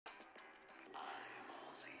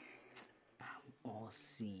was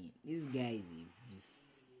saying, this guy is a beast.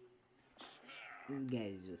 This guy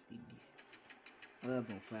is just a beast. What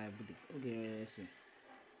on fire? Okay, let's see.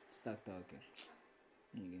 Start talking.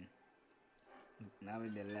 Again. Now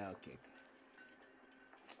with the layer cake.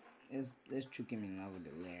 Let's trick him in now with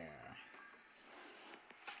the layer.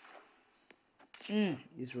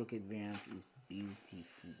 This rocket variant is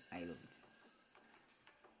beautiful. I love it.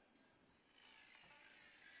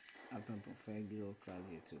 I don't know if I get all cards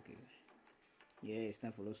yet. It's okay. Yeah, it's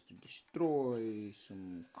time for us to destroy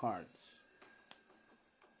some cards.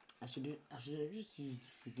 I should have just used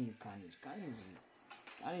freaking Carnage.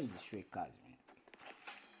 Carnage destroy cards, man.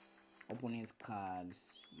 Opponent's cards,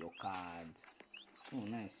 your cards. Oh,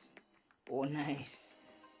 nice. Oh, nice.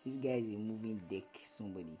 This guy is a moving deck.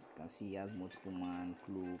 Somebody can see he has multiple man,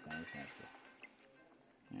 cloak, and all kind of stuff.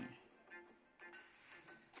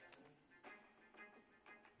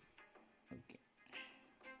 Okay.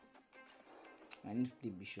 I need to play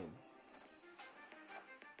Bishop.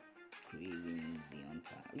 Craven the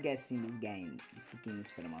Hunter. You guys seen this guy in the freaking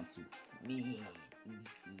Spider-Man 2? Man,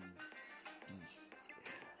 he's a beast.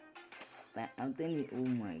 Like, I'm telling you, oh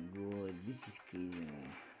my god, this is crazy,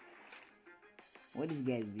 man. What this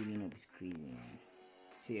guy is building up is crazy, man.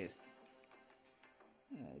 Seriously.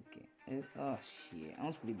 Okay. Oh shit. I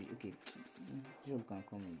want to play the. Okay. Job can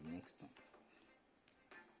come in the next one.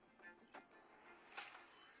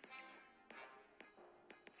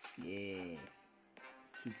 Yeah.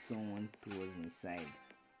 Hit someone towards my side.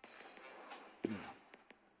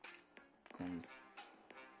 Comes.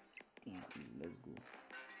 Damn, let's go.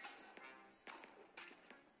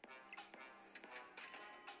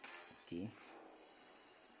 Okay.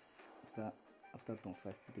 After turn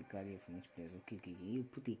 5, put a card here from each player. Okay. You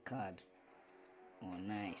put a card. Oh,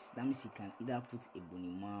 nice. That means you can either put a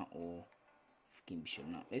Bonima or freaking Bishop.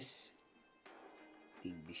 Now, let's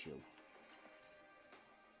take Bishop.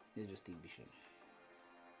 Let's just take Bishop.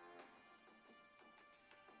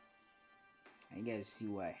 And you guys see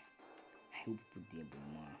why. I hope you put the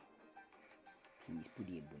Bonima. Please put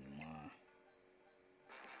the Bonima.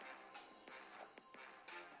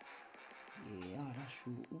 Yeah, that's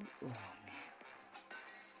true. Ooh, oh, man.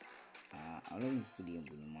 I'll let you put the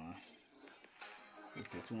Bonima.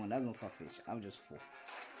 Okay, 2-1. That's not far-fetched. I'll just 4.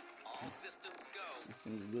 All systems go.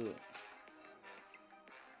 System's good.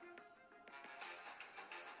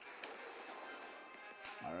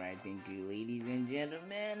 Alright, thank you, ladies and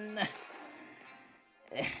gentlemen.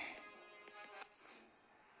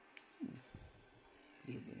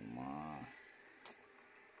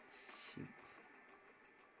 Shit.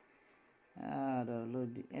 Download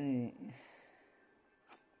the any.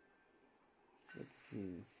 That's what it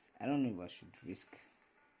is. I don't know if I should risk,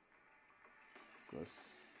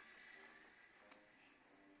 because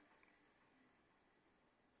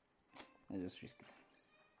I just risk it.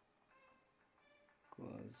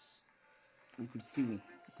 Because we could still win.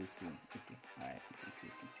 Okay. Alright.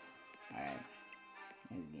 Okay. Alright.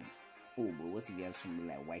 Nice games. Oh, but what if he has something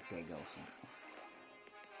like White Tiger or something?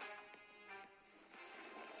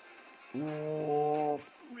 Oh,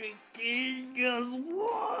 freaking just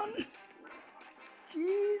won!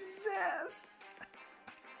 Jesus!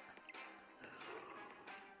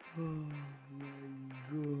 Oh my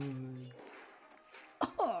god.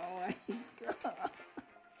 Oh my god.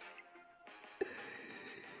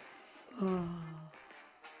 Oh.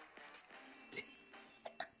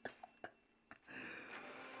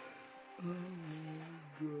 Oh my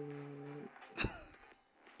god.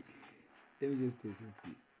 Let me just tell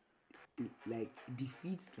something. Like,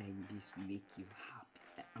 defeats like this make you happy.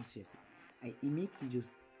 I'm serious. Like, it makes you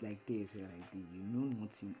just like tell yourself like this. You know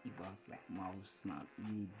nothing about like mouse snap.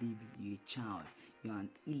 You're a baby, you're a child, you're an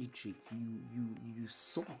illiterate, you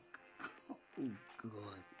suck. Oh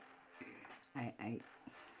god. I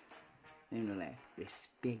you know, like,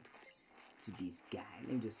 respect to this guy.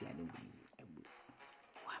 Let me just say I don't believe it.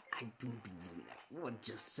 I don't believe it. Like, what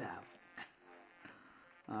just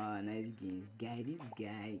happened? Nice games. This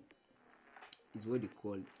guy is what they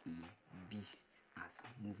call a beast as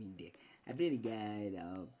moving deck. I played the guy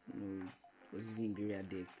that was using Gloria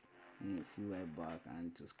deck a few while back,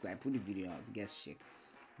 and it was cool. I put the video out. You guys check.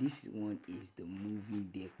 This one is the moving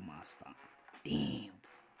deck master. Damn.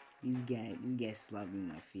 This guy slapped me in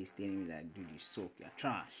my face, telling me that, dude, you suck, you're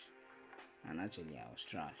trash. And actually, I was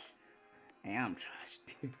trash. I am trash.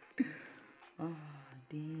 Oh,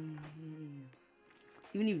 damn.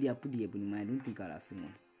 Even if they are put the Ebony, I don't think I'll have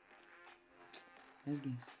someone. Nice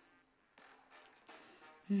games.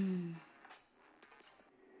 I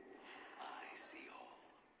see all.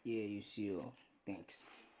 Yeah, you see all. Thanks.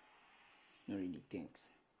 Not really,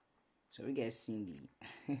 thanks. So, we guys seen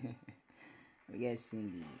the You guys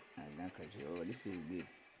seen the Grand Karaoke? Oh, this place is good.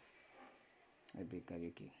 I play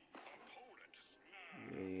karaoke.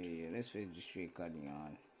 Yeah. Let's face the straight card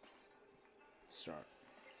on. Start.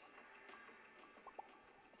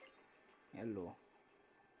 Hello.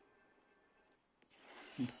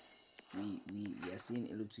 we are saying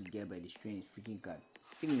hello to the guy by the strain is freaking card.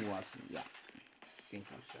 Give me what? Yeah. Thank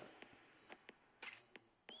you, sir.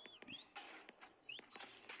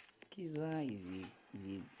 Kiza is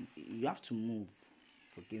a you have to move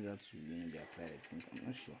for Kiza to be applied. I think I'm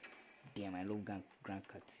not sure. Damn, I love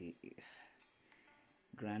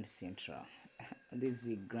Grand Central. This is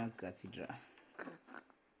a Grand Cathedral.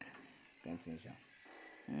 Grand Central.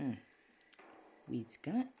 Wait,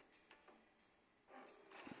 can I?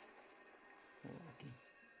 Oh, okay.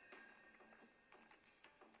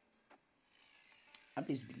 I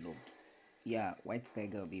please be loved. Yeah, White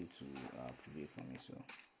Tiger will be able to prevail for me. So,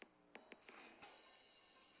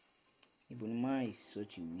 Ibonima is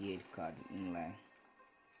such a weird card. Like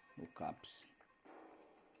no caps.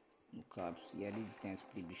 No caps. Yeah, this is the time to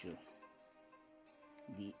play Bishop.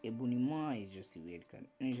 The Ebonima is just a weird card.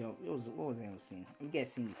 What was I saying? You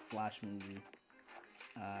guys seen the Flash movie?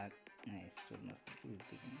 Nice. What must this is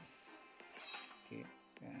taking? Okay.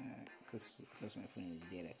 Because my phone is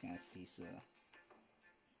dead, I can't see. So,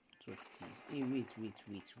 that's what it is. Hey, wait.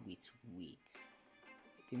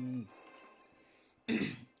 8 minutes.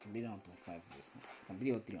 Can be on 5 this now. Can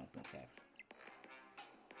be on 3 on 5.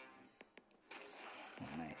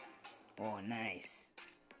 Oh, nice.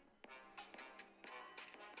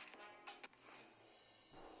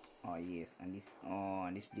 Oh yes, and this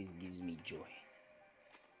place gives me joy.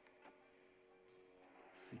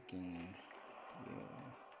 Freaking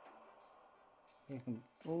yeah.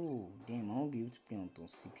 Oh damn, I won't be able to play until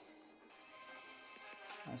 6.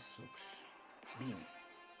 That sucks. Damn.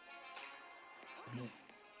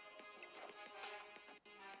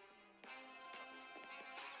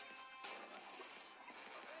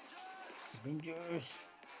 Avengers.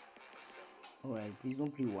 Alright, please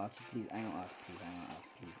don't play Watu, please. Iron Art,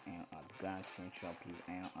 please. Iron Art. Grand Central, please.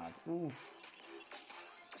 Iron Art. Oof.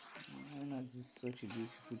 Iron Art is such a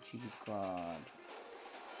beautiful chibi card.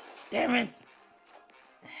 Damn it!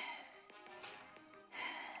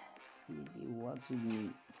 They Watu me.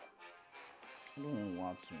 I don't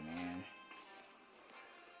want Watu, man.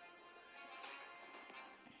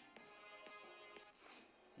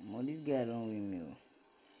 Well, this guy don't win me.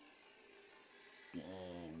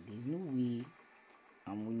 Damn, there's no way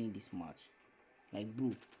I'm winning this match. Like,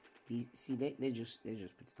 bro, let's just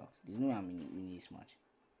put it out. There's no way I'm winning this match.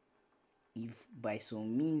 If by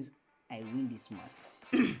some means I win this match,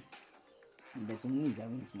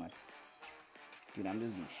 dude, I'm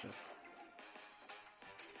just being shocked.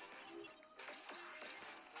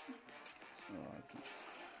 Oh, okay.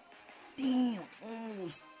 Damn,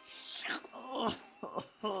 almost.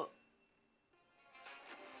 Oh.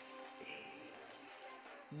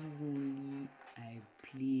 Evenly I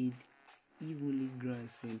played evenly Grand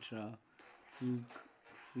Central, took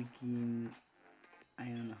freaking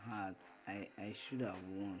Iron Heart. I should have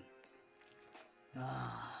won.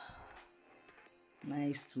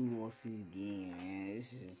 Nice 2 losses game, man.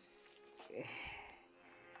 This is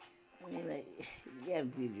I mean, like, yeah,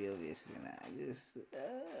 baby, obviously. Just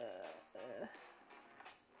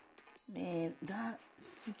man, that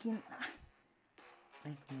freaking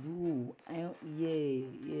like, bro,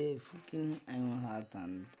 yeah, freaking Iron Heart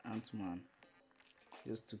and Ant-Man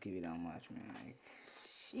just took it without much, man. Like,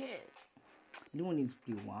 shit. You don't need to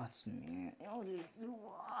play Watu, man. You don't need to play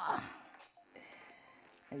Watu.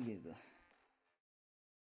 Let's get this though.